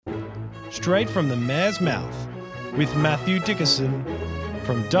straight from the Mayor's mouth, with Matthew Dickerson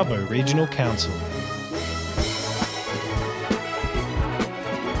from Dubbo Regional Council.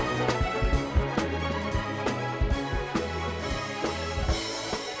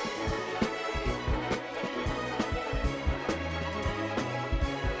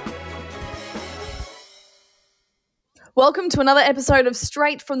 Welcome to another episode of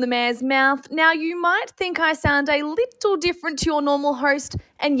Straight from the Mayor's Mouth. Now, you might think I sound a little different to your normal host,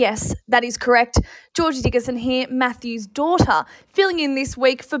 and yes, that is correct. Georgie Dickerson here, Matthew's daughter, filling in this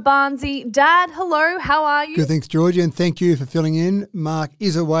week for Barnsey. Dad, hello, how are you? Good, thanks, Georgie, and thank you for filling in. Mark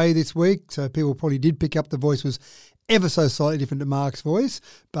is away this week, so people probably did pick up the voice was ever so slightly different to Mark's voice,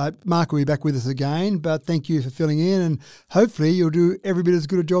 but Mark will be back with us again. But thank you for filling in, and hopefully you'll do every bit as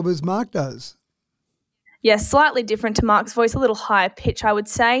good a job as Mark does. Yes, slightly different to Mark's voice, a little higher pitch, I would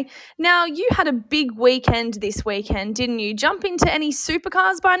say. Now, you had a big weekend this weekend, didn't you? Jump into any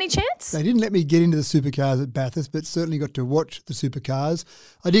supercars by any chance? They didn't let me get into the supercars at Bathurst, but certainly got to watch the supercars.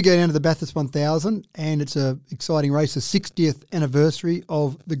 I did go down to the Bathurst 1000, and it's an exciting race, the 60th anniversary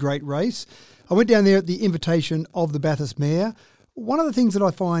of the great race. I went down there at the invitation of the Bathurst Mayor. One of the things that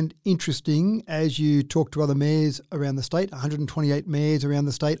I find interesting as you talk to other mayors around the state, 128 mayors around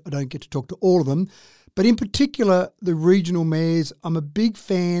the state, I don't get to talk to all of them, but in particular, the regional mayors, I'm a big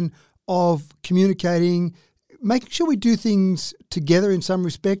fan of communicating, making sure we do things together in some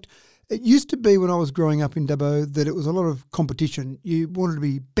respect. It used to be when I was growing up in Dubbo that it was a lot of competition. You wanted to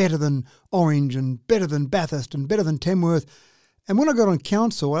be better than Orange and better than Bathurst and better than Tamworth. And when I got on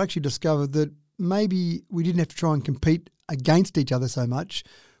council, I actually discovered that maybe we didn't have to try and compete against each other so much.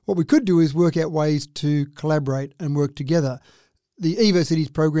 What we could do is work out ways to collaborate and work together. The Evo Cities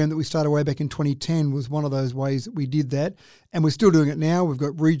program that we started way back in 2010 was one of those ways that we did that, and we're still doing it now. We've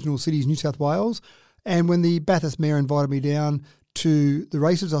got Regional Cities New South Wales, and when the Bathurst Mayor invited me down to the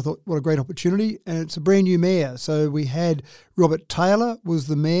races, I thought, what a great opportunity, and it's a brand new mayor. So we had Robert Taylor was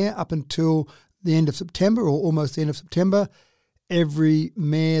the mayor up until the end of September, or almost the end of September. Every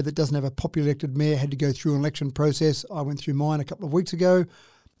mayor that doesn't have a popularly elected mayor had to go through an election process. I went through mine a couple of weeks ago.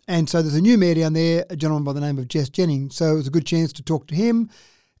 And so there's a new mayor down there, a gentleman by the name of Jess Jennings. So it was a good chance to talk to him.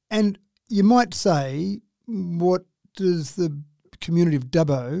 And you might say, what does the community of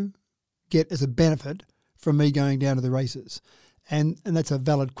Dubbo get as a benefit from me going down to the races? And that's a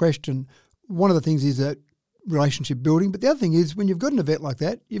valid question. One of the things is that relationship building. But the other thing is when you've got an event like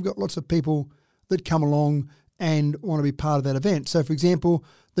that, you've got lots of people that come along and want to be part of that event. So, for example,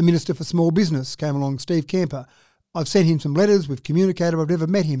 the Minister for Small Business came along, Steve Kemper. I've sent him some letters, we've communicated, I've never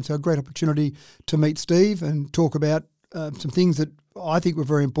met him, so a great opportunity to meet Steve and talk about some things that I think were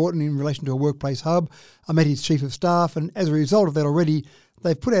very important in relation to a workplace hub. I met his Chief of Staff, and as a result of that already,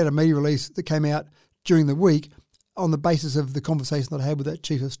 they've put out a media release that came out during the week on the basis of the conversation that I had with that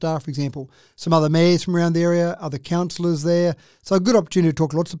Chief of Staff, for example. Some other mayors from around the area, other councillors there, so a good opportunity to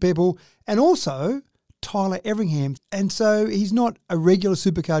talk to lots of people, and also Tyler Everingham. And so he's not a regular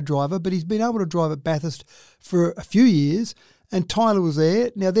supercar driver, but he's been able to drive at Bathurst for a few years. And Tyler was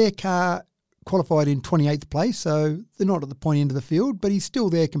there. Now, their car qualified in 28th place, so they're not at the point end of the field, but he's still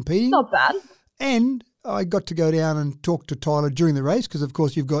there competing. Not bad. And I got to go down and talk to Tyler during the race because, of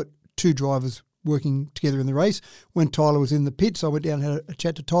course, you've got two drivers working together in the race. When Tyler was in the pits, I went down and had a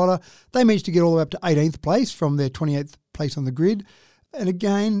chat to Tyler. They managed to get all the way up to 18th place from their 28th place on the grid. And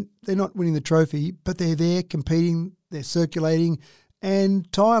again, they're not winning the trophy, but they're there competing, they're circulating. And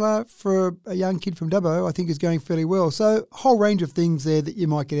Tyler, for a young kid from Dubbo, I think is going fairly well. So a whole range of things there that you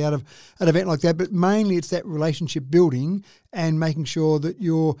might get out of an event like that. But mainly it's that relationship building and making sure that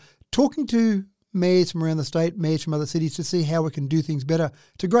you're talking to mayors from around the state, mayors from other cities to see how we can do things better.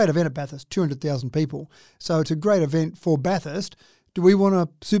 It's a great event at Bathurst, 200,000 people. So it's a great event for Bathurst. Do we want a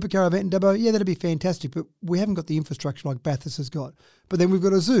supercar event in Dubbo? Yeah, that'd be fantastic, but we haven't got the infrastructure like Bathurst has got. But then we've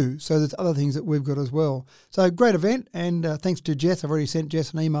got a zoo, so there's other things that we've got as well. So great event, and thanks to Jess. I've already sent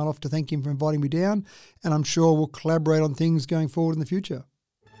Jess an email off to thank him for inviting me down, and I'm sure we'll collaborate on things going forward in the future.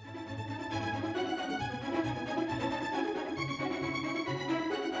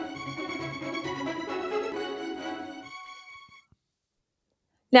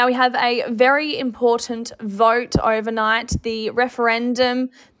 Now we have a very important vote overnight, the referendum,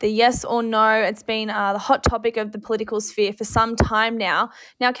 the yes or no. It's been the hot topic of the political sphere for some time now.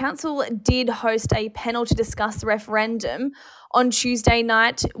 Now, Council did host a panel to discuss the referendum on Tuesday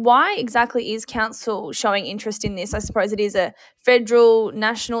night. Why exactly is Council showing interest in this? I suppose it is a federal,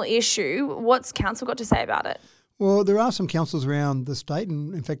 national issue. What's Council got to say about it? Well, there are some councils around the state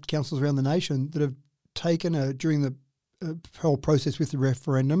and, in fact, councils around the nation that have taken during the whole process with the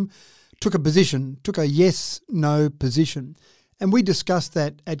referendum, took a position, took a yes-no position. And we discussed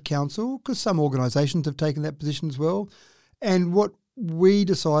that at council because some organisations have taken that position as well. And what we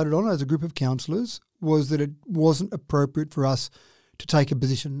decided on as a group of councillors was that it wasn't appropriate for us to take a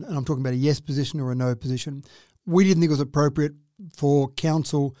position, and I'm talking about a yes position or a no position. We didn't think it was appropriate for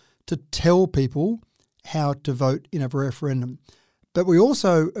council to tell people how to vote in a referendum. But we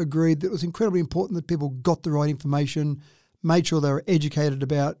also agreed that it was incredibly important that people got the right information, made sure they were educated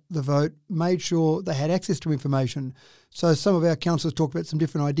about the vote, made sure they had access to information. So some of our councillors talked about some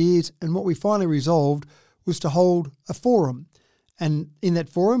different ideas, and what we finally resolved was to hold a forum. And in that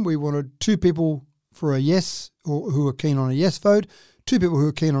forum, we wanted 2 people for a yes, or who are keen on a yes vote, 2 people who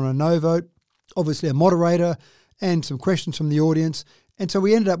are keen on a no vote, obviously a moderator, and some questions from the audience. And so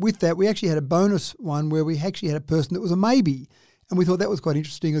we ended up with that. We actually had a bonus one where we actually had a person that was a maybe, and we thought that was quite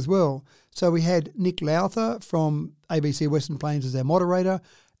interesting as well. So we had Nick Lowther from ABC Western Plains as our moderator,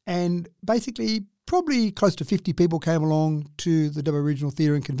 and basically probably close to 50 people came along to the Dubbo Regional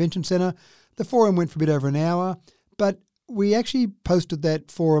Theatre and Convention Centre. The forum went for a bit over an hour, but we actually posted that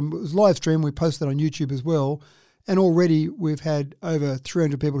forum. It was live stream. We posted it on YouTube as well. And already we've had over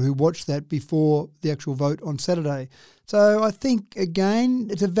 300 people who watched that before the actual vote on Saturday. So I think, again,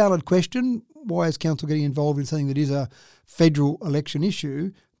 it's a valid question. Why is council getting involved in something that is a federal election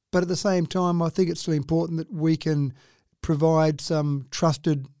issue? But at the same time, I think it's still important that we can provide some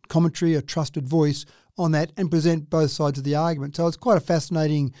trusted commentary, a trusted voice on that, and present both sides of the argument. So it's quite a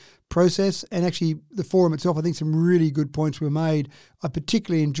fascinating process, and actually the forum itself, I think some really good points were made. I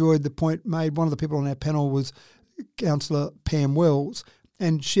particularly enjoyed the point made, one of the people on our panel was Councillor Pam Wells,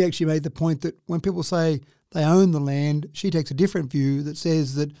 and she actually made the point that when people say they own the land, she takes a different view that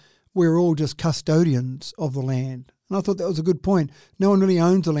says that we're all just custodians of the land. And I thought that was a good point. No one really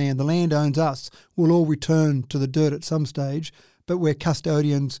owns the land owns us. We'll all return to the dirt at some stage, but we're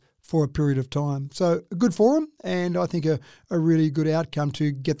custodians for a period of time. So a good forum, and I think a really good outcome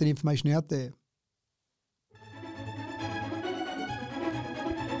to get that information out there.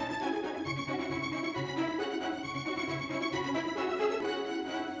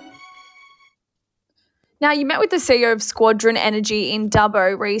 Now, you met with the CEO of Squadron Energy in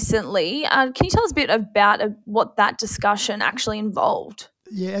Dubbo recently. Can you tell us a bit about what that discussion actually involved?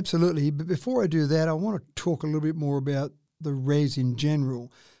 Yeah, absolutely. But before I do that, I want to talk a little bit more about the res in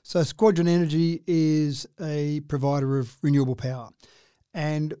general. So Squadron Energy is a provider of renewable power.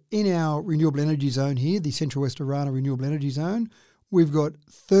 And in our renewable energy zone here, the Central West Arana Renewable Energy Zone, we've got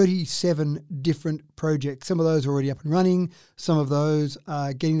 37 different projects. Some of those are already up and running. Some of those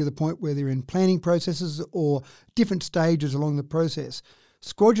are getting to the point where they're in planning processes or different stages along the process.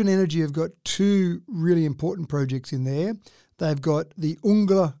 Squadron Energy have got 2 really important projects in there. They've got the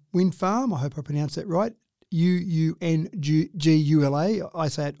Ungla Wind Farm. I hope I pronounced that right. Ungula. I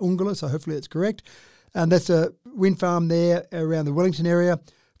say it Ungla, so hopefully it's correct. And that's a wind farm there around the Wellington area.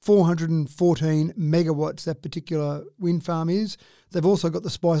 414 megawatts that particular wind farm is. They've also got the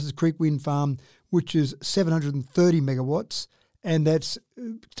Spices Creek Wind Farm, which is 730 megawatts, and that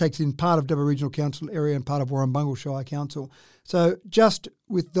takes in part of Dubbo Regional Council area and part of Warrumbungle Shire Council. So just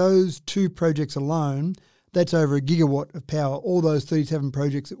with those 2 projects alone, that's over a gigawatt of power. All those 37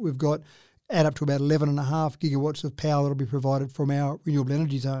 projects that we've got add up to about 11.5 gigawatts of power that will be provided from our renewable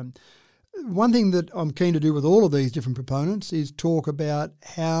energy zone. One thing that I'm keen to do with all of these different proponents is talk about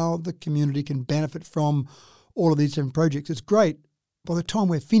how the community can benefit from all of these different projects. It's great. By the time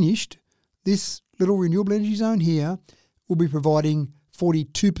we're finished, this little renewable energy zone here will be providing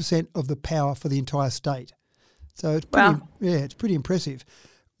 42% of the power for the entire state. So it's pretty, it's pretty impressive.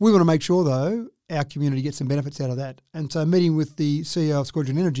 We want to make sure, though, our community gets some benefits out of that. And so meeting with the CEO of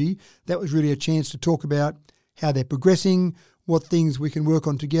Squadron Energy, that was really a chance to talk about how they're progressing, what things we can work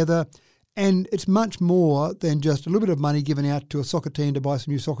on together. And it's much more than just a little bit of money given out to a soccer team to buy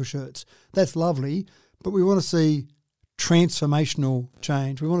some new soccer shirts. That's lovely, but we want to see transformational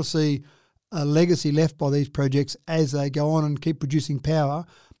change. We want to see a legacy left by these projects as they go on and keep producing power.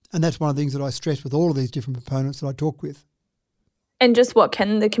 And that's one of the things that I stress with all of these different proponents that I talk with. And just what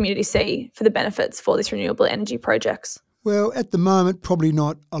can the community see for the benefits for these renewable energy projects? Well, at the moment, probably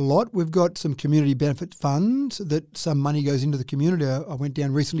not a lot. We've got some community benefit funds that some money goes into the community. I went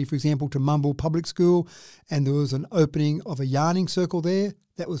down recently, for example, to Mumble Public School, and there was an opening of a yarning circle there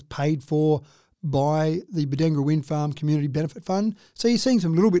that was paid for by the Badengra Wind Farm Community Benefit Fund. So you're seeing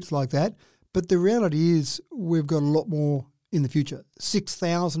some little bits like that. But the reality is we've got a lot more in the future.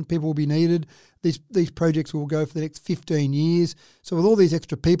 6,000 people will be needed. These projects will go for the next 15 years. So with all these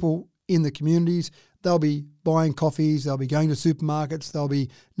extra people in the communities, they'll be buying coffees, they'll be going to supermarkets, they'll be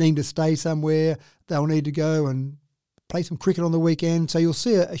needing to stay somewhere, they'll need to go and play some cricket on the weekend. So you'll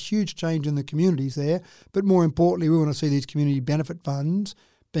see a huge change in the communities there. But more importantly, we want to see these community benefit funds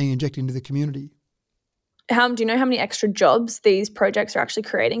being injected into the community. Do you know how many extra jobs these projects are actually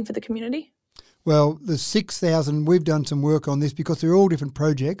creating for the community? Well, the 6,000, we've done some work on this because they're all different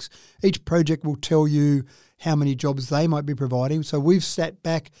projects. Each project will tell you how many jobs they might be providing. So we've sat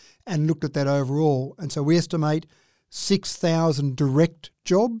back and looked at that overall. And so we estimate 6,000 direct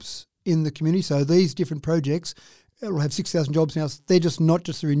jobs in the community. So these different projects will have 6,000 jobs now. They're just not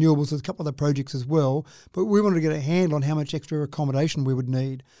just the renewables, there's a couple of other projects as well. But we wanted to get a handle on how much extra accommodation we would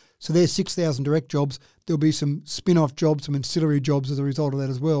need. So there's 6,000 direct jobs. There'll be some spin-off jobs, some ancillary jobs as a result of that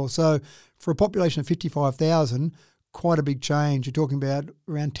as well. So for a population of 55,000, quite a big change. You're talking about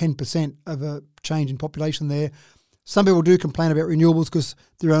around 10% of a change in population there. Some people do complain about renewables because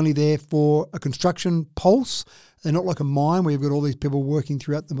they're only there for a construction pulse. They're not like a mine where you've got all these people working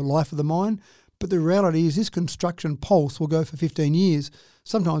throughout the life of the mine. But the reality is this construction pulse will go for 15 years.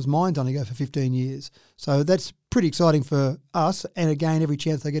 Sometimes mines only go for 15 years. So that's pretty exciting for us. And again, every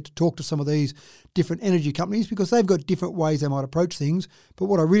chance they get to talk to some of these different energy companies because they've got different ways they might approach things. But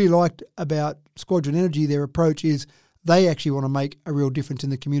what I really liked about Squadron Energy, their approach is they actually want to make a real difference in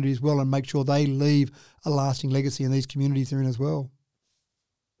the community as well and make sure they leave a lasting legacy in these communities they're in as well.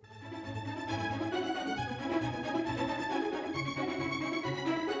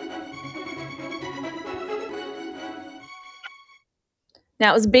 Now,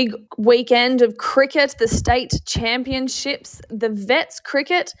 it was a big weekend of cricket, the state championships, the vets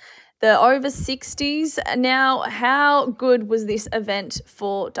cricket, the over 60s. Now, how good was this event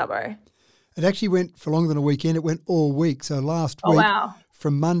for Dubbo? It actually went for longer than a weekend. It went all week. So last week,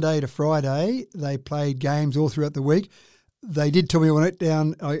 from Monday to Friday, they played games all throughout the week. They did tell me when I went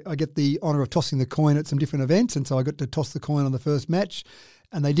down, I get the honour of tossing the coin at some different events, and so I got to toss the coin on the first match.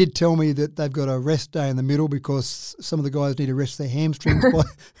 And they did tell me that they've got a rest day in the middle because some of the guys need to rest their hamstrings by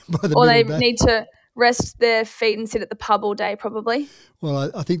the middle or they day. Need to rest their feet and sit at the pub all day probably.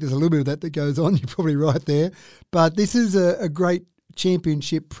 Well, I think there's a little bit of that goes on. You're probably right there. But this is a great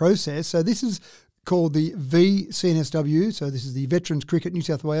championship process. So this is called the VCNSW. So this is the Veterans Cricket New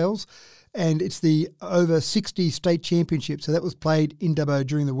South Wales. And it's the over 60 state championship. So that was played in Dubbo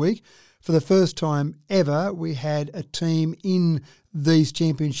during the week. For the first time ever, we had a team in these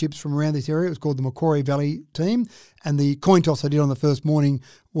championships from around this area. It was called the Macquarie Valley team. And the coin toss I did on the first morning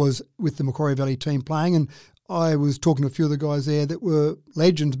was with the Macquarie Valley team playing. And I was talking to a few of the guys there that were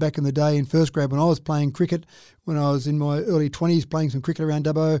legends back in the day in first grade when I was playing cricket. When I was in my early 20s playing some cricket around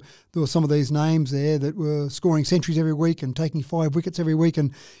Dubbo, there were some of these names there that were scoring centuries every week and taking 5 wickets every week.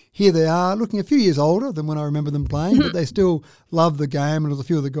 And here they are, looking a few years older than when I remember them playing, but they still love the game. And there's a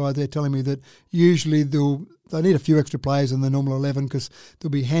few of the guys there telling me that usually they need a few extra players in the normal 11 because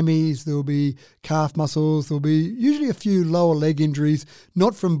there'll be hammies, there'll be calf muscles, there'll be usually a few lower leg injuries,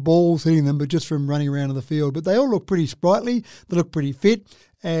 not from balls hitting them, but just from running around in the field. But they all look pretty sprightly, they look pretty fit.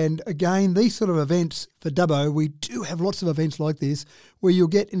 And again, these sort of events for Dubbo, we do have lots of events like this where you'll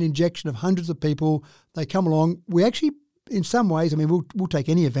get an injection of hundreds of people. They come along. We actually, in some ways, I mean, we'll take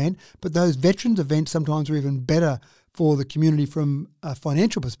any event, but those veterans events sometimes are even better for the community from a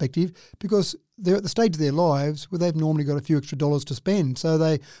financial perspective because they're at the stage of their lives where they've normally got a few extra dollars to spend. So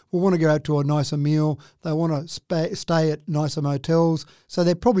they will want to go out to a nicer meal. They want to stay at nicer motels. So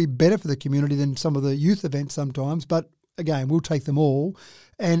they're probably better for the community than some of the youth events sometimes. But again, we'll take them all.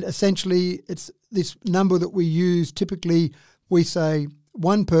 And essentially, it's this number that we use. Typically, we say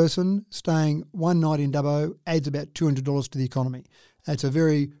one person staying one night in Dubbo adds about $200 to the economy. That's a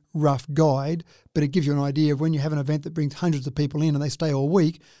very rough guide, but it gives you an idea of when you have an event that brings hundreds of people in and they stay all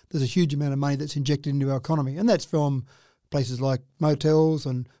week, there's a huge amount of money that's injected into our economy. And that's from places like motels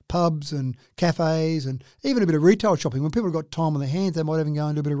and pubs and cafes and even a bit of retail shopping. When people have got time on their hands, they might even go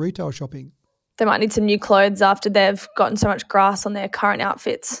and do a bit of retail shopping. They might need some new clothes after they've gotten so much grass on their current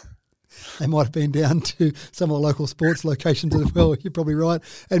outfits. They might have been down to some of the local sports locations as well. You're probably right.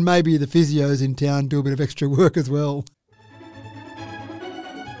 And maybe the physios in town do a bit of extra work as well.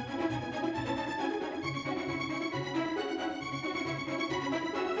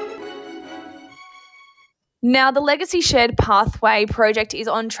 Now, the Legacy Shared Pathway project is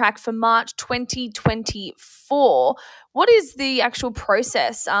on track for March 2024. What is the actual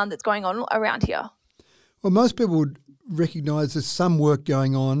process that's going on around here? Well, most people would recognise there's some work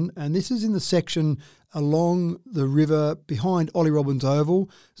going on, and this is in the section along the river behind Ollie Robbins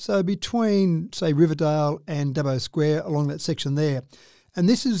Oval, so between, say, Riverdale and Dubbo Square, along that section there. And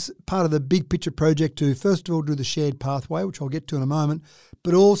this is part of the big picture project to, first of all, do the shared pathway, which I'll get to in a moment,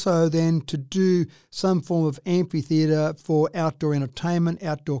 but also then to do some form of amphitheatre for outdoor entertainment,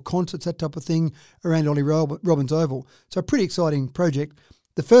 outdoor concerts, that type of thing around Ollie Robbins Oval. So a pretty exciting project.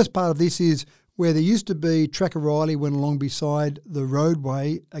 The first part of this is where there used to be Track O'Reilly went along beside the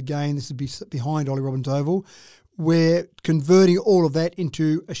roadway. Again, this is behind Ollie Robbins Oval. We're converting all of that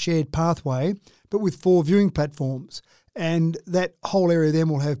into a shared pathway, but with 4 viewing platforms. And that whole area then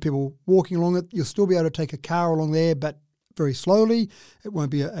will have people walking along it. You'll still be able to take a car along there, but very slowly. It won't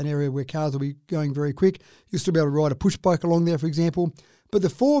be an area where cars will be going very quick. You'll still be able to ride a push bike along there, for example. But the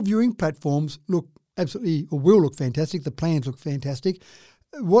 4 viewing platforms look absolutely, or will look fantastic. The plans look fantastic.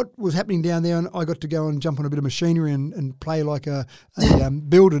 What was happening down there, and I got to go and jump on a bit of machinery and play like a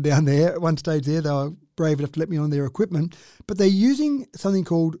builder down there at one stage there. They were brave enough to let me on their equipment. But they're using something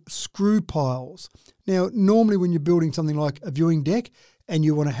called screw piles. Now, normally when you're building something like a viewing deck and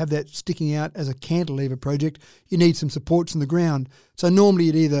you want to have that sticking out as a cantilever project, you need some supports in the ground. So normally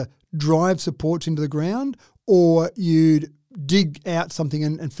you'd either drive supports into the ground or you'd dig out something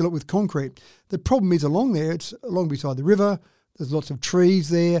and fill it with concrete. The problem is along there, it's along beside the river. There's lots of trees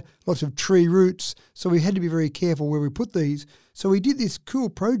there, lots of tree roots. So we had to be very careful where we put these. So we did this cool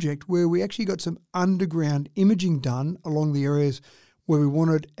project where we actually got some underground imaging done along the areas where we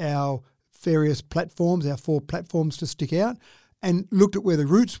wanted our various platforms, our 4 platforms to stick out, and looked at where the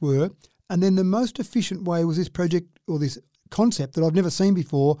roots were. And then the most efficient way was this project or this concept that I've never seen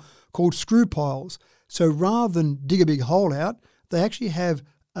before called screw piles. So rather than dig a big hole out, they actually have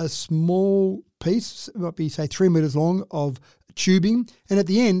a small piece, it might be say 3 metres long, of tubing, and at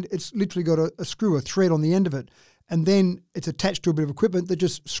the end it's literally got a screw, a thread on the end of it, and then it's attached to a bit of equipment that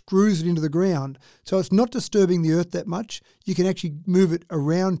just screws it into the ground. So it's not disturbing the earth that much. You can actually move it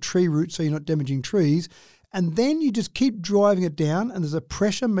around tree roots so you're not damaging trees, and then you just keep driving it down, and there's a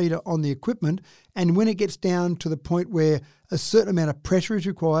pressure meter on the equipment, and when it gets down to the point where a certain amount of pressure is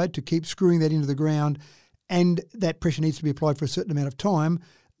required to keep screwing that into the ground, and that pressure needs to be applied for a certain amount of time,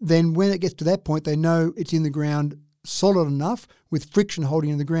 then when it gets to that point, they know it's in the ground solid enough with friction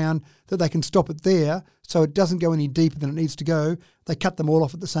holding in the ground that they can stop it there so it doesn't go any deeper than it needs to go. They cut them all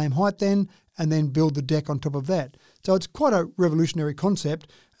off at the same height then and then build the deck on top of that. So it's quite a revolutionary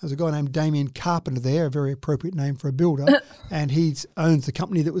concept. There's a guy named Damien Carpenter there, a very appropriate name for a builder, and he owns the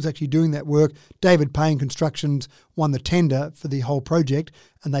company that was actually doing that work. David Payne Constructions won the tender for the whole project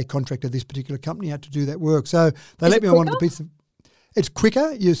and they contracted this particular company out to do that work. So they let me on one of the pieces of... It's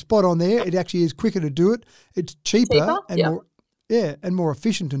quicker. You're spot on there. It actually is quicker to do it. It's cheaper and more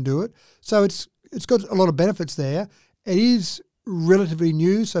efficient to do it. So it's got a lot of benefits there. It is relatively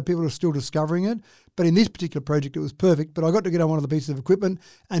new, so people are still discovering it. But in this particular project, it was perfect. But I got to get on one of the pieces of equipment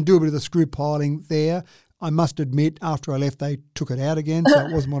and do a bit of the screw piling there. I must admit, after I left, they took it out again, so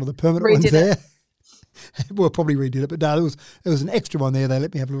it wasn't one of the permanent ones there. Well, probably redid it, but no, it was an extra one there. They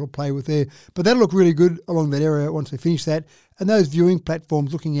let me have a little play with there. But that'll look really good along that area once we finish that. And those viewing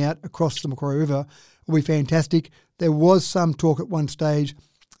platforms looking out across the Macquarie River will be fantastic. There was some talk at one stage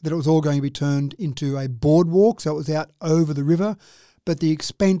that it was all going to be turned into a boardwalk, so it was out over the river. But the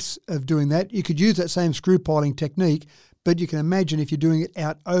expense of doing that, you could use that same screw piling technique, but you can imagine if you're doing it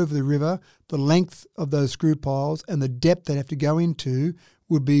out over the river, the length of those screw piles and the depth they'd have to go into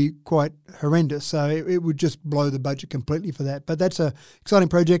would be quite horrendous. So it would just blow the budget completely for that. But that's an exciting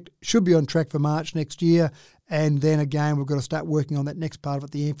project, should be on track for March next year. And then again, we've got to start working on that next part of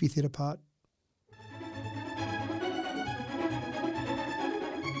it, the amphitheatre part.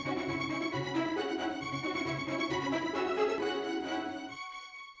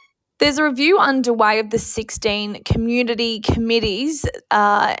 There's a review underway of the 16 community committees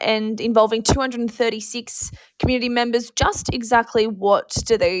and involving 236 community members. Just exactly what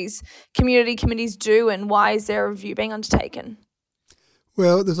do these community committees do and why is there a review being undertaken?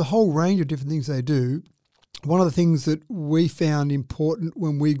 Well, there's a whole range of different things they do. One of the things that we found important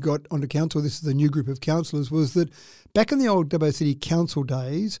when we got onto council, this is a new group of councillors, was that back in the old Dubbo City Council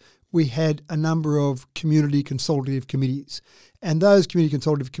days, we had a number of community consultative committees. And those community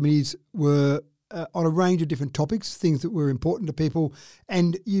consultative committees were on a range of different topics, things that were important to people.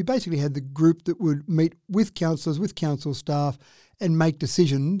 And you basically had the group that would meet with councillors, with council staff, and make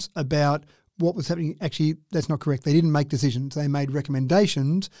decisions about what was happening. Actually, that's not correct. They didn't make decisions. They made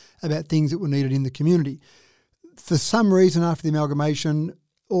recommendations about things that were needed in the community. For some reason, after the amalgamation,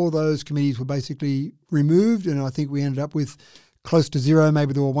 all those committees were basically removed, and I think we ended up with close to zero.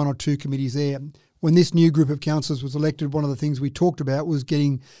 Maybe there were 1 or 2 committees there. When this new group of councillors was elected, one of the things we talked about was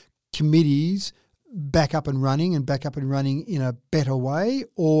getting committees back up and running in a better way,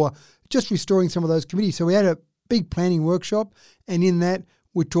 or just restoring some of those committees. So we had a big planning workshop, and in that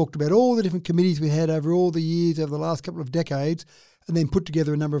we talked about all the different committees we had over all the years, over the last couple of decades, and then put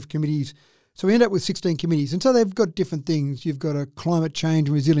together a number of committees. So we end up with 16 committees. And so they've got different things. You've got a Climate Change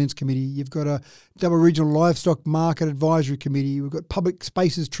and Resilience Committee. You've got a Dubbo Regional Livestock Market Advisory Committee. We've got Public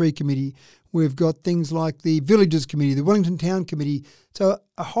Spaces Tree Committee. We've got things like the Villages Committee, the Wellington Town Committee. So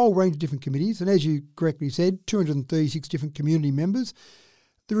a whole range of different committees. And as you correctly said, 236 different community members.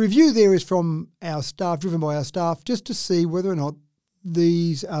 The review there is from our staff, driven by our staff, just to see whether or not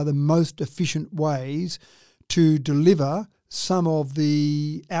these are the most efficient ways to deliver some of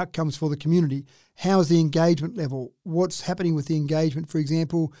the outcomes for the community. How's the engagement level? What's happening with the engagement, for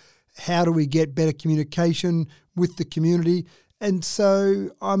example? How do we get better communication with the community? And so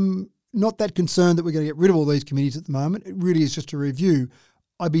I'm not that concerned that we're going to get rid of all these committees at the moment. It really is just a review.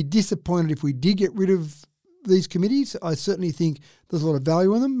 I'd be disappointed if we did get rid of these committees. I certainly think there's a lot of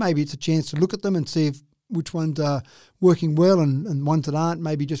value in them. Maybe it's a chance to look at them and see which ones are working well and ones that aren't.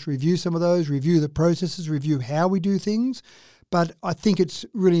 Maybe just review some of those, review the processes, review how we do things. But I think it's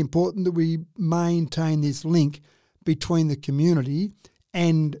really important that we maintain this link between the community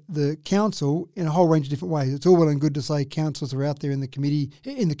and the council in a whole range of different ways. It's all well and good to say councillors are out there in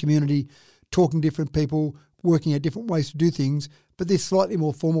the community, talking to different people, working out different ways to do things, but this slightly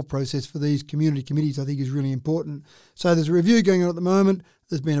more formal process for these community committees I think is really important. So there's a review going on at the moment.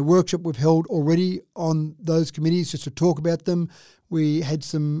 There's been a workshop we've held already on those committees just to talk about them. We had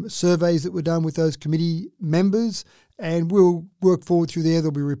some surveys that were done with those committee members, and we'll work forward through there.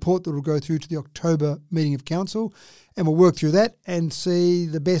 There'll be a report that will go through to the October meeting of council, and we'll work through that and see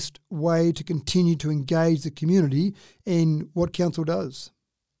the best way to continue to engage the community in what council does.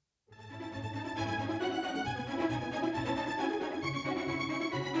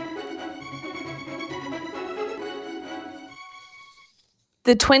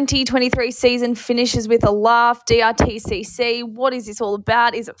 The 2023 season finishes with a laugh. DRTCC, what is this all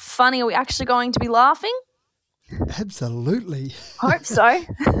about? Is it funny? Are we actually going to be laughing? Absolutely. Hope so.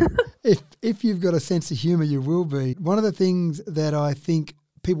 If you've got a sense of humour, you will be. One of the things that I think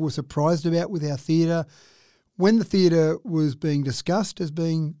people were surprised about with our theatre, when the theatre was being discussed as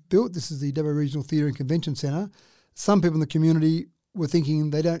being built, this is the Dubbo Regional Theatre and Convention Centre, some people in the community were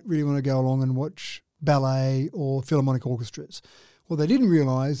thinking they don't really want to go along and watch ballet or philharmonic orchestras. What they didn't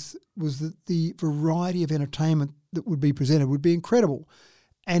realise was that the variety of entertainment that would be presented would be incredible.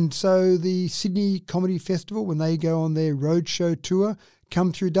 And so the Sydney Comedy Festival, when they go on their roadshow tour,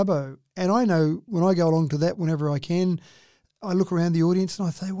 come through Dubbo. And I know when I go along to that whenever I can, I look around the audience and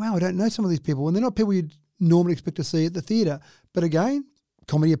I say, wow, I don't know some of these people. And they're not people you'd normally expect to see at the theatre. But again,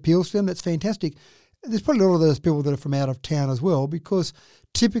 comedy appeals to them. That's fantastic. There's probably a lot of those people that are from out of town as well, because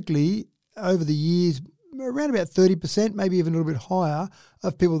typically over the years, around about 30%, maybe even a little bit higher,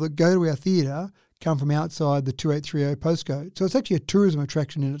 of people that go to our theatre come from outside the 2830 postcode. So it's actually a tourism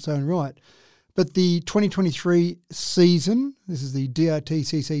attraction in its own right. But the 2023 season, this is the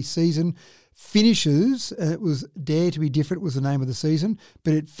DRTCC season, finishes, and it was Dare to be Different was the name of the season,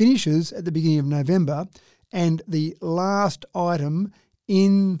 but it finishes at the beginning of November, and the last item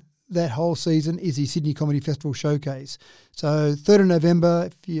in that whole season is the Sydney Comedy Festival Showcase. So 3rd of November,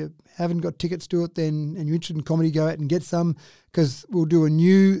 if you haven't got tickets to it then and you're interested in comedy, go out and get some, because we'll do a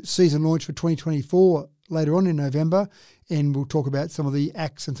new season launch for 2024 later on in November, and we'll talk about some of the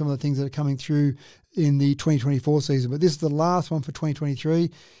acts and some of the things that are coming through in the 2024 season. But this is the last one for 2023.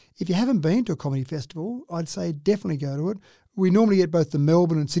 If you haven't been to a comedy festival, I'd say definitely go to it. We normally get both the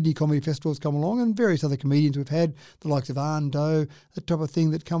Melbourne and Sydney comedy festivals come along, and various other comedians we've had, the likes of Arndo, that type of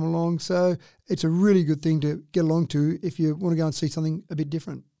thing that come along. So it's a really good thing to get along to if you want to go and see something a bit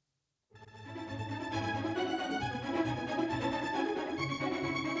different.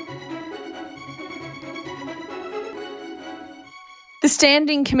 The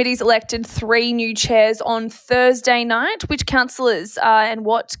standing committees elected 3 new chairs on Thursday night. Which councillors and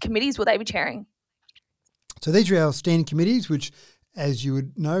what committees will they be chairing? So these are our standing committees, which, as you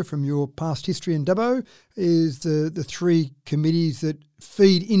would know from your past history in Dubbo, is the 3 committees that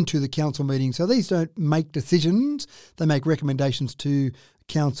feed into the council meeting. So these don't make decisions, they make recommendations to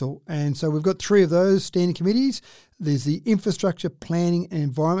council. And so we've got 3 of those standing committees. There's the Infrastructure, Planning and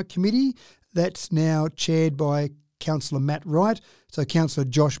Environment Committee. That's now chaired by Councillor Matt Wright. So Councillor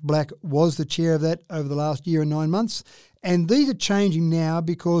Josh Black was the chair of that over the last year and 9 months. And these are changing now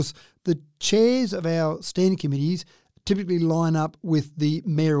because the chairs of our standing committees typically line up with the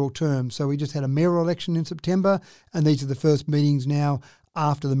mayoral term. So we just had a mayoral election in September, and these are the first meetings now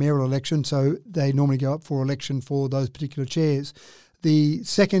after the mayoral election. So they normally go up for election for those particular chairs. The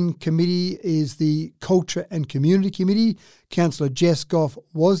second committee is the Culture and Community Committee. Councillor Jess Goff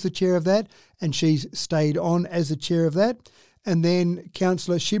was the chair of that, and she's stayed on as the chair of that. And then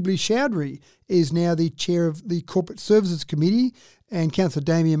Councillor Shibli Chowdhury is now the chair of the Corporate Services Committee, and Councillor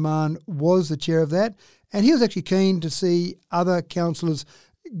Damien Mann was the chair of that. And he was actually keen to see other councillors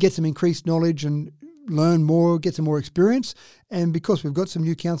get some increased knowledge and learn more, get some more experience. And because we've got some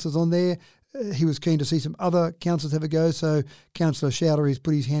new councillors on there, he was keen to see some other councillors have a go. So Councillor Chowdhury's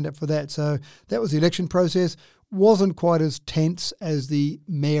put his hand up for that. So that was the election process. Wasn't quite as tense as the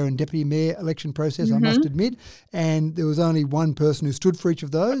mayor and deputy mayor election process, I must admit. And there was only one person who stood for each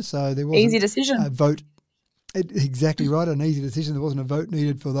of those. So there wasn't easy decision. A vote. Exactly right, an easy decision. There wasn't a vote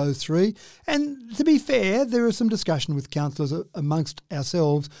needed for those three. And to be fair, there was some discussion with councillors amongst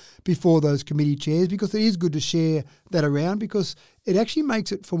ourselves before those committee chairs, because it is good to share that around, because it actually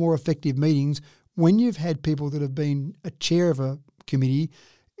makes it for more effective meetings. When you've had people that have been a chair of a committee,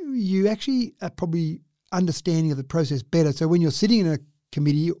 you actually are probably understanding of the process better. So when you're sitting in a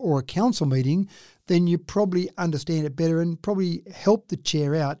committee or a council meeting, then you probably understand it better and probably help the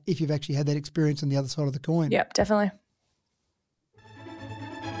chair out if you've actually had that experience on the other side of the coin. Yep, definitely.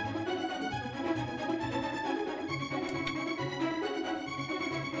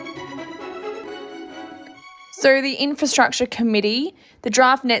 So the Infrastructure Committee, the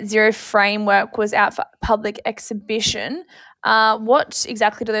draft net zero framework was out for public exhibition. What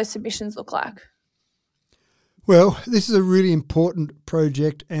exactly do those submissions look like? Well, this is a really important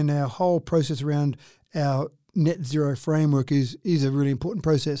project, and our whole process around our net zero framework is a really important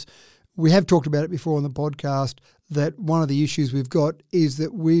process. We have talked about it before on the podcast, that one of the issues we've got is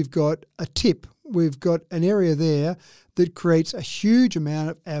that we've got a tip. We've got an area there that creates a huge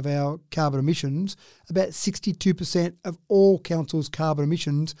amount of our carbon emissions. About 62% of all councils' carbon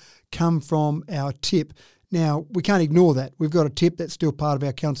emissions come from our tip. Now, we can't ignore that. We've got a tip that's still part of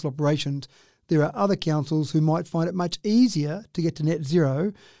our council operations. There are other councils who might find it much easier to get to net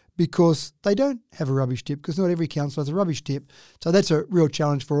zero because they don't have a rubbish tip, because not every council has a rubbish tip. So that's a real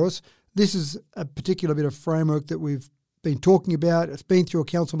challenge for us. This is a particular bit of framework that we've been talking about. It's been through a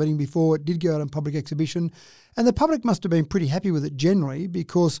council meeting before. It did go out on public exhibition. And the public must have been pretty happy with it generally,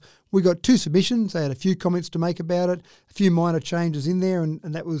 because we got 2 submissions. They had a few comments to make about it, a few minor changes in there, and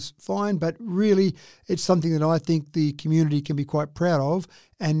that was fine. But really, it's something that I think the community can be quite proud of.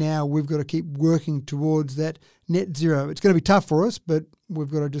 And now we've got to keep working towards that net zero. It's going to be tough for us, but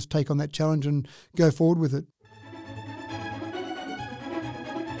we've got to just take on that challenge and go forward with it.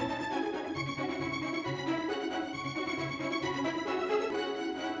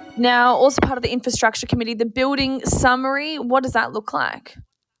 Now, also part of the Infrastructure Committee, the building summary, what does that look like?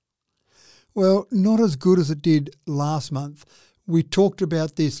 Well, not as good as it did last month. We talked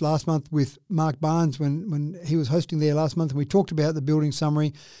about this last month with Mark Barnes when he was hosting there last month, and we talked about the building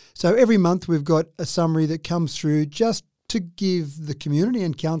summary. So every month we've got a summary that comes through just to give the community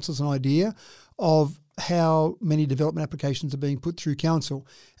and councils an idea of how many development applications are being put through council.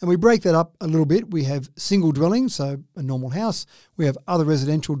 And we break that up a little bit. We have single dwellings, so a normal house. We have other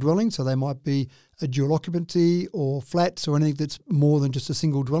residential dwellings, so they might be a dual occupancy or flats or anything that's more than just a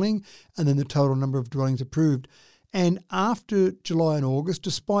single dwelling, and then the total number of dwellings approved. And after July and August,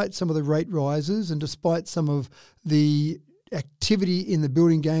 despite some of the rate rises and despite some of the activity in the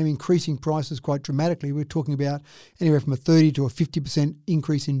building game increasing prices quite dramatically, we're talking about anywhere from a 30 to a 50%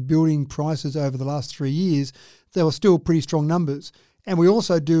 increase in building prices over the last 3 years, they were still pretty strong numbers. And we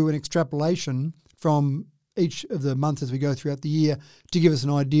also do an extrapolation from each of the months as we go throughout the year to give us an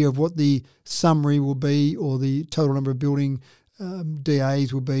idea of what the summary will be, or the total number of building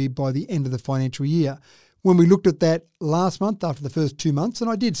DAs will be by the end of the financial year. When we looked at that last month after the first 2 months, and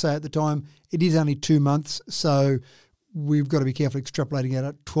I did say at the time it is only 2 months, so we've got to be careful extrapolating out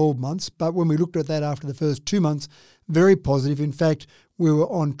at 12 months. But when we looked at that after the first 2 months, very positive. In fact, we were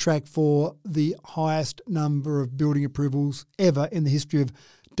on track for the highest number of building approvals ever in the history of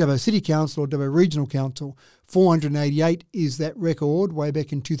Dubbo City Council or Dubbo Regional Council. 488 is that record way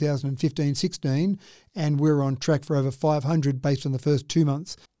back in 2015-16, and we're on track for over 500 based on the first 2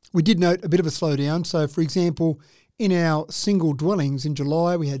 months. We did note a bit of a slowdown. So, for example, in our single dwellings in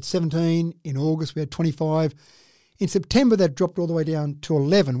July, we had 17. In August, we had 25. In September, that dropped all the way down to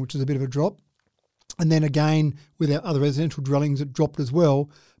 11, which is a bit of a drop. And then again, with our other residential dwellings, it dropped as well.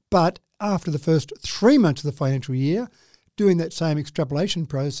 But after the first 3 months of the financial year, doing that same extrapolation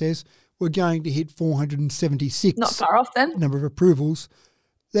process, we're going to hit 476. Not far off then. Number of approvals.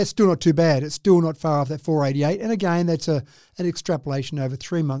 that's still not too bad. It's still not far off that 488. And again, that's an extrapolation over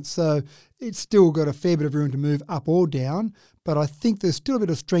 3 months. So it's still got a fair bit of room to move up or down. But I think there's still a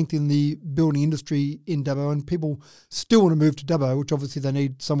bit of strength in the building industry in Dubbo, and people still want to move to Dubbo, which obviously they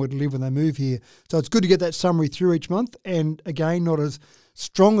need somewhere to live when they move here. So it's good to get that summary through each month. And again, not as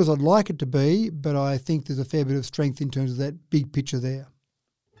strong as I'd like it to be, but I think there's a fair bit of strength in terms of that big picture there.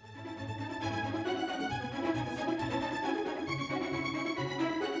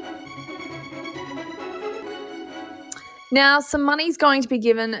 Now, some money is going to be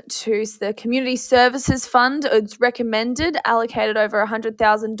given to the Community Services Fund. It's recommended, allocated over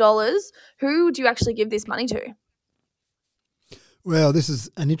 $100,000. Who do you actually give this money to? Well, this is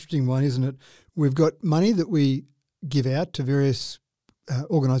an interesting one, isn't it? We've got money that we give out to various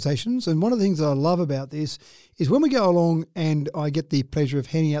organisations, and one of the things that I love about this is when we go along and I get the pleasure of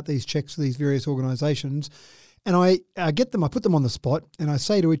handing out these cheques to these various organisations, and I get them, I put them on the spot, and I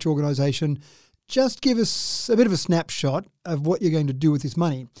say to each organisation, just give us a bit of a snapshot of what you're going to do with this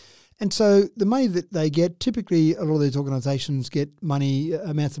money. And so the money that they get, typically a lot of these organisations get money,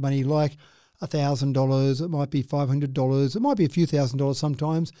 amounts of money like $1,000, it might be $500, it might be a few $1,000s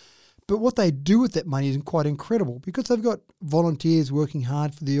sometimes. But what they do with that money is quite incredible because they've got volunteers working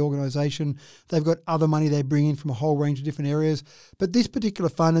hard for the organisation. They've got other money they bring in from a whole range of different areas. But this particular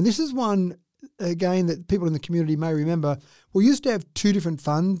fund, and this is one again that people in the community may remember, we used to have two different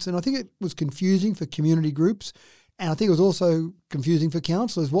funds, and I think it was confusing for community groups, and I think it was also confusing for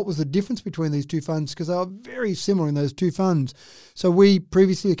councillors. What was the difference between these two funds? Because they are very similar in those two funds. So we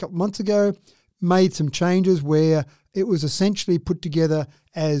previously, a couple of months ago, made some changes where it was essentially put together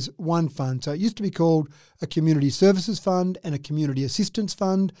as one fund. So it used to be called a Community Services Fund and a Community Assistance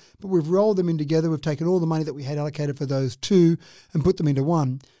Fund, but we've rolled them in together. We've taken all the money that we had allocated for those two and put them into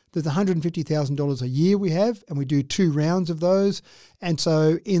one. There's $150,000 a year we have, and we do 2 rounds of those. And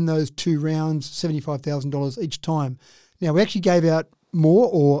so in those 2 rounds, $75,000 each time. Now, we actually gave out more,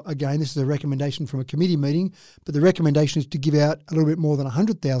 or again, this is a recommendation from a committee meeting, but the recommendation is to give out a little bit more than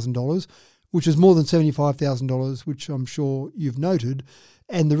 $100,000, which is more than $75,000, which I'm sure you've noted.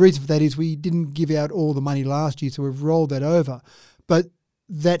 And the reason for that is we didn't give out all the money last year, so we've rolled that over. But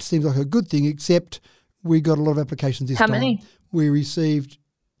that seems like a good thing, except we got a lot of applications this time. How many? We received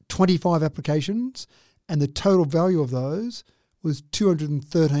 25 applications, and the total value of those was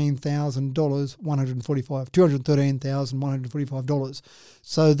 $213,145.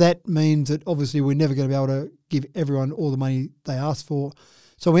 So that means that obviously we're never going to be able to give everyone all the money they asked for.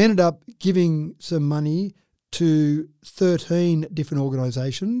 So we ended up giving some money to 13 different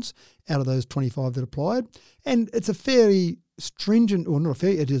organisations out of those 25 that applied. And it's a fairly stringent, or not a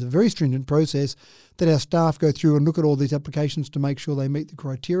fair, it is a very stringent process that our staff go through and look at all these applications to make sure they meet the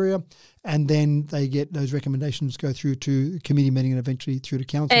criteria, and then they get those recommendations go through to committee meeting and eventually through to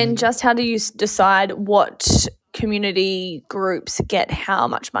council. And meeting. just how do you decide what community groups get how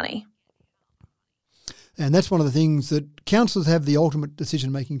much money? And that's one of the things that councillors have the ultimate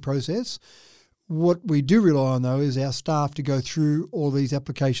decision-making process. What we do rely on, though, is our staff to go through all these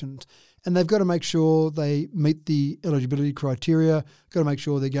applications. And they've got to make sure they meet the eligibility criteria, got to make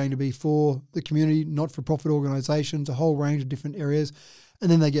sure they're going to be for the community, not-for-profit organisations, a whole range of different areas, and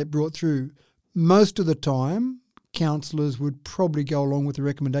then they get brought through. Most of the time, councillors would probably go along with the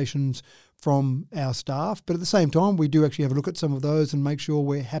recommendations from our staff, but at the same time, we do actually have a look at some of those and make sure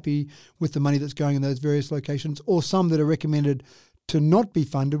we're happy with the money that's going in those various locations, or some that are recommended to not be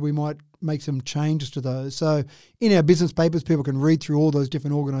funded, we might make some changes to those. So in our business papers, people can read through all those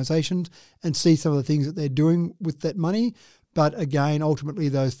different organisations and see some of the things that they're doing with that money. But again, ultimately,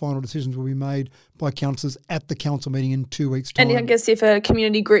 those final decisions will be made by councillors at the council meeting in 2 weeks' time. And I guess if a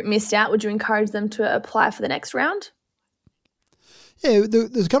community group missed out, would you encourage them to apply for the next round? Yeah,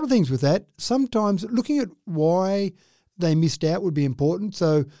 there's a couple of things with that. Sometimes looking at why they missed out would be important.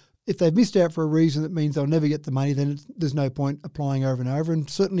 So if they've missed out for a reason that means they'll never get the money, then there's no point applying over and over. And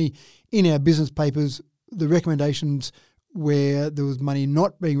certainly in our business papers, the recommendations where there was money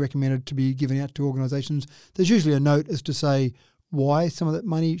not being recommended to be given out to organisations, there's usually a note as to say why some of that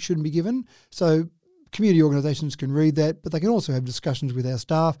money shouldn't be given. So community organisations can read that, but they can also have discussions with our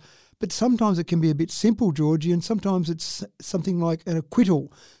staff. But sometimes it can be a bit simple, Georgie, and sometimes it's something like an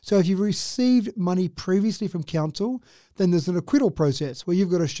acquittal. So if you've received money previously from council, then there's an acquittal process where you've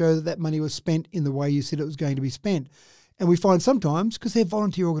got to show that that money was spent in the way you said it was going to be spent. And we find sometimes, because they're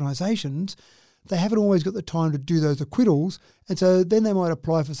volunteer organisations, they haven't always got the time to do those acquittals, and so then they might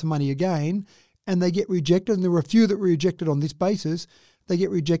apply for some money again, and they get rejected. And there were a few that were rejected on this basis. They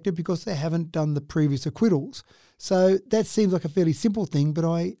get rejected because they haven't done the previous acquittals. So that seems like a fairly simple thing, but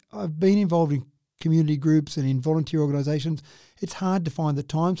I've been involved in community groups and in volunteer organisations, it's hard to find the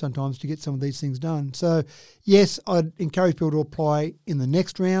time sometimes to get some of these things done. So, yes, I'd encourage people to apply in the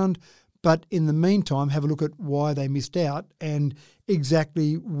next round, but in the meantime, have a look at why they missed out and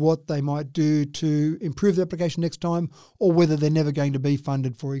exactly what they might do to improve the application next time, or whether they're never going to be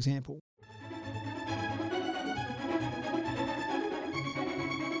funded, for example.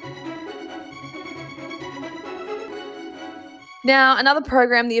 Now, another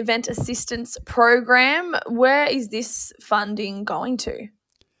program, the Event Assistance Program, where is this funding going to?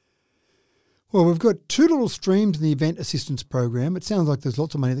 Well, we've got two little streams in the Event Assistance Program. It sounds like there's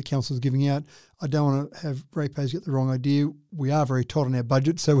lots of money that council is giving out. I don't want to have ratepayers get the wrong idea. We are very tight on our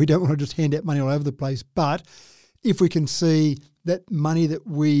budget, so we don't want to just hand out money all over the place. But if we can see that money that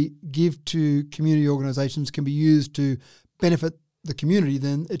we give to community organisations can be used to benefit the community,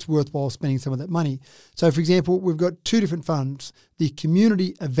 then it's worthwhile spending some of that money. So, for example, we've got two different funds, the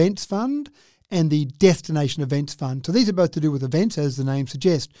Community Events Fund and the Destination Events Fund. So these are both to do with events, as the name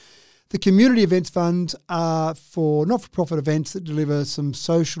suggests. The Community Events Funds are for not-for-profit events that deliver some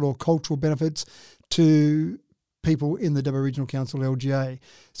social or cultural benefits to people in the Dubbo Regional Council, LGA.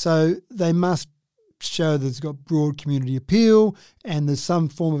 So they must show that it's got broad community appeal and there's some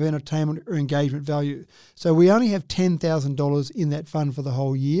form of entertainment or engagement value. So we only have $10,000 in that fund for the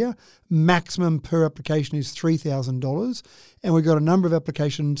whole year. Maximum per application is $3,000, and we've got a number of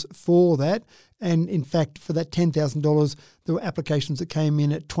applications for that. And in fact, for that $10,000, there were applications that came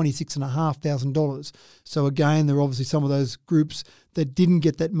in at $26,500. So again, there are obviously some of those groups that didn't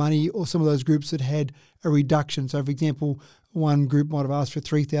get that money, or some of those groups that had a reduction. So, for example, one group might have asked for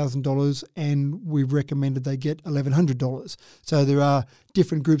 $3,000 and we've recommended they get $1,100. So there are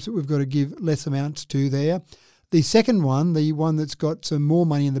different groups that we've got to give less amounts to there. The second one, the one that's got some more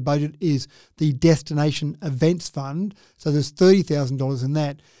money in the budget, is the Destination Events Fund. So there's $30,000 in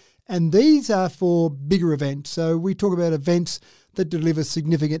that. And these are for bigger events. So we talk about events that deliver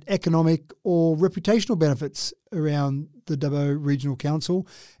significant economic or reputational benefits around the Dubbo Regional Council.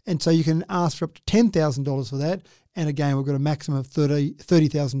 And so you can ask for up to $10,000 for that. And again, we've got a maximum of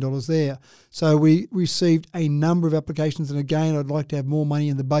 $30,000 there. So we received a number of applications. And again, I'd like to have more money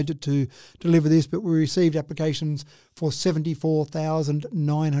in the budget to deliver this, but we received applications for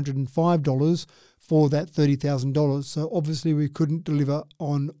 $74,905 for that $30,000. So obviously we couldn't deliver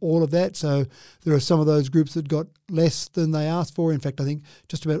on all of that. So there are some of those groups that got less than they asked for. In fact, I think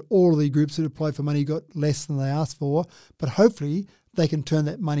just about all of the groups that applied for money got less than they asked for. But hopefully they can turn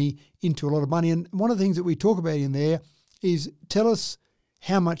that money into a lot of money. And one of the things that we talk about in there is tell us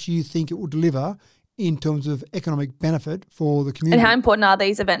how much you think it will deliver in terms of economic benefit for the community. And how important are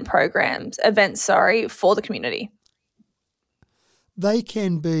these events for the community? They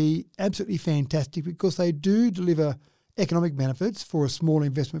can be absolutely fantastic because they do deliver economic benefits for a small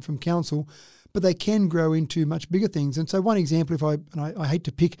investment from council, but they can grow into much bigger things. And so one example, I hate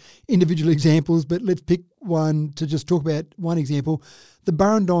to pick individual examples, but let's pick one to just talk about one example, the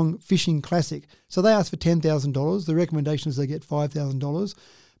Burrendong Fishing Classic. So they asked for $10,000. The recommendation is they get $5,000,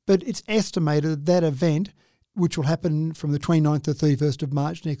 but it's estimated that event, which will happen from the 29th to 31st of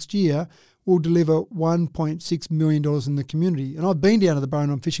March next year, will deliver $1.6 million in the community. And I've been down to the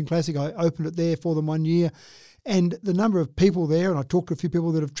Burrendong Fishing Classic. I opened it there for them one year. And the number of people there, and I talked to a few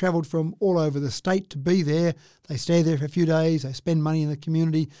people that have travelled from all over the state to be there. They stay there for a few days. They spend money in the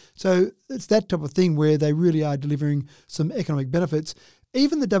community. So it's that type of thing where they really are delivering some economic benefits.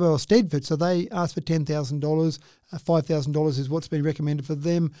 Even the Dubbo Stedford, so they asked for $10,000. $5,000 is what's been recommended for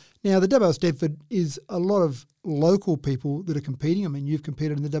them. Now, the Dubbo Stedford is a lot of local people that are competing. I mean, you've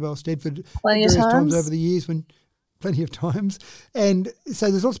competed in the Dubbo Stedford various times over the years, plenty of times. And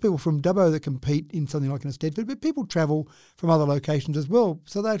so there's lots of people from Dubbo that compete in something like an Stedford, but people travel from other locations as well.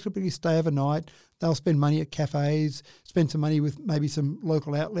 So they typically stay overnight. They'll spend money at cafes, spend some money with maybe some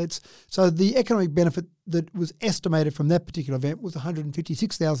local outlets. So the economic benefit that was estimated from that particular event was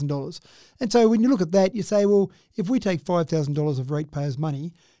 $156,000. And so when you look at that, you say, well, if we take $5,000 of ratepayers'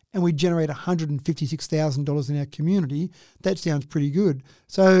 money and we generate $156,000 in our community, that sounds pretty good.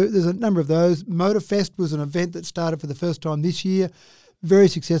 So there's a number of those. Motorfest was an event that started for the first time this year. Very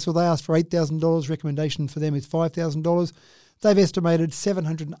successful. They asked for $8,000. Recommendation for them is $5,000. They've estimated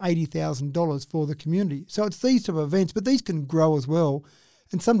 $780,000 for the community. So it's these type of events, but these can grow as well.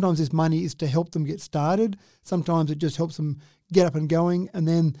 And sometimes this money is to help them get started. Sometimes it just helps them get up and going, and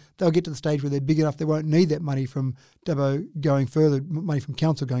then they'll get to the stage where they're big enough they won't need that money from Dubbo going further, money from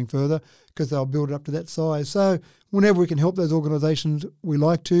council going further, because they'll build it up to that size. So whenever we can help those organisations, we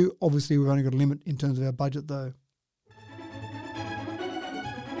like to. Obviously, we've only got a limit in terms of our budget though.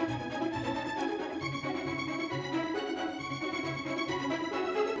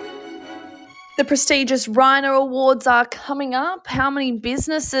 The prestigious Rhino Awards are coming up. How many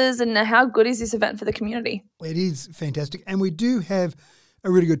businesses and how good is this event for the community? It is fantastic. And we do have a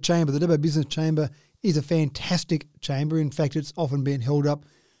really good chamber. The Dubbo Business Chamber is a fantastic chamber. In fact, it's often been held up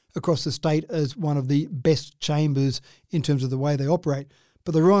across the state as one of the best chambers in terms of the way they operate.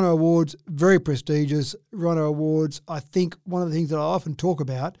 But the Rhino Awards, very prestigious. Rhino Awards, I think one of the things that I often talk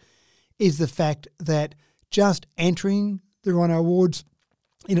about is the fact that just entering the Rhino Awards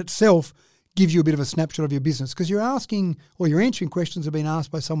in itself gives you a bit of a snapshot of your business, because you're asking or you're answering questions that have been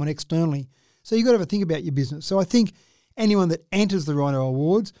asked by someone externally. So you've got to have a think about your business. So I think anyone that enters the Rhino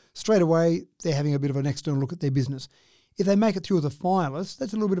Awards, straight away they're having a bit of an external look at their business. If they make it through as a finalist,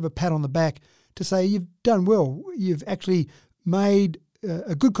 that's a little bit of a pat on the back to say you've done well. You've actually made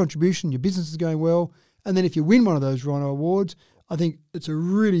a good contribution. Your business is going well. And then if you win one of those Rhino Awards, I think it's a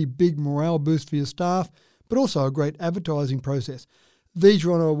really big morale boost for your staff, but also a great advertising process. These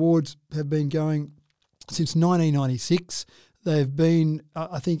Rhino Awards have been going since 1996. They've been,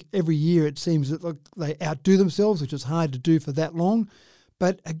 I think, every year it seems that they outdo themselves, which is hard to do for that long.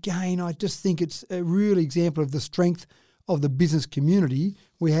 But again, I just think it's a real example of the strength of the business community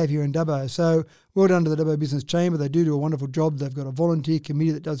we have here in Dubbo. So well done to the Dubbo Business Chamber. They do a wonderful job. They've got a volunteer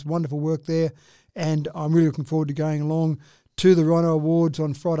committee that does wonderful work there. And I'm really looking forward to going along to the Rhino Awards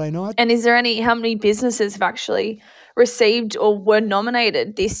on Friday night. And is there how many businesses have actually received or were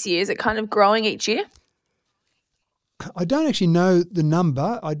nominated this year? Is it kind of growing each year? I don't actually know the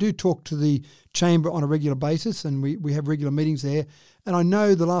number. I do talk to the chamber on a regular basis, and we have regular meetings there. And I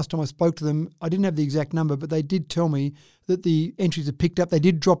know the last time I spoke to them, I didn't have the exact number, but they did tell me that the entries have picked up. They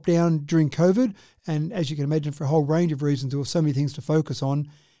did drop down during COVID, and as you can imagine, for a whole range of reasons, there were so many things to focus on,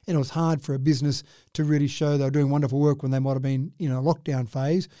 and it was hard for a business to really show they were doing wonderful work when they might have been in a lockdown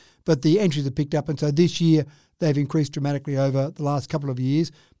phase. But the entries have picked up, and so this year they've increased dramatically over the last couple of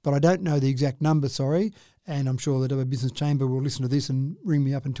years. But I don't know the exact number, sorry. And I'm sure the Dubbo Business Chamber will listen to this and ring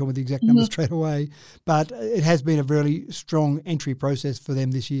me up and tell me the exact number straight away. But it has been a very strong entry process for them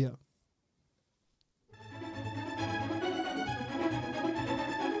this year.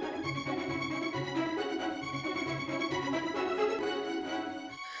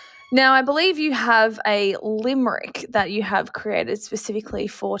 Now, I believe you have a limerick that you have created specifically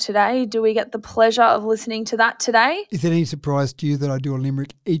for today. Do we get the pleasure of listening to that today? Is it any surprise to you that I do a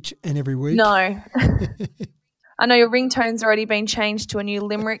limerick each and every week? No. I know your ringtone's already been changed to a new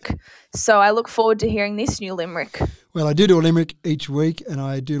limerick, so I look forward to hearing this new limerick. Well, I do a limerick each week, and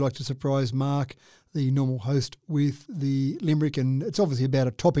I do like to surprise Mark, the normal host, with the limerick, and it's obviously about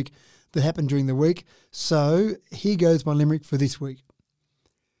a topic that happened during the week. So here goes my limerick for this week.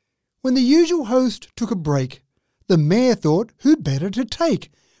 When the usual host took a break, the mayor thought who better to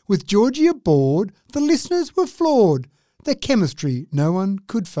take. With Georgie aboard, the listeners were floored. Their chemistry no one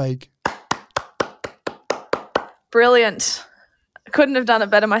could fake. Brilliant. I couldn't have done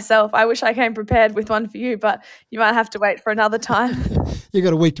it better myself. I wish I came prepared with one for you, but you might have to wait for another time. You've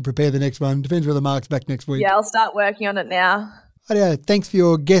got a week to prepare the next one. Depends whether Mark's back next week. Yeah, I'll start working on it now. Thanks for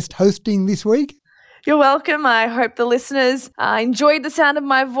your guest hosting this week. You're welcome. I hope the listeners enjoyed the sound of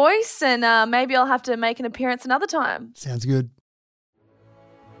my voice, and maybe I'll have to make an appearance another time. Sounds good.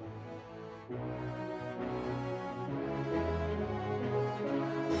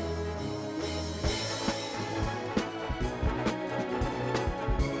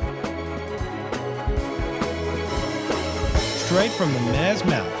 Straight from the mayor's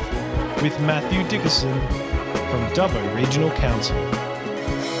mouth with Matthew Dickerson from Dubbo Regional Council.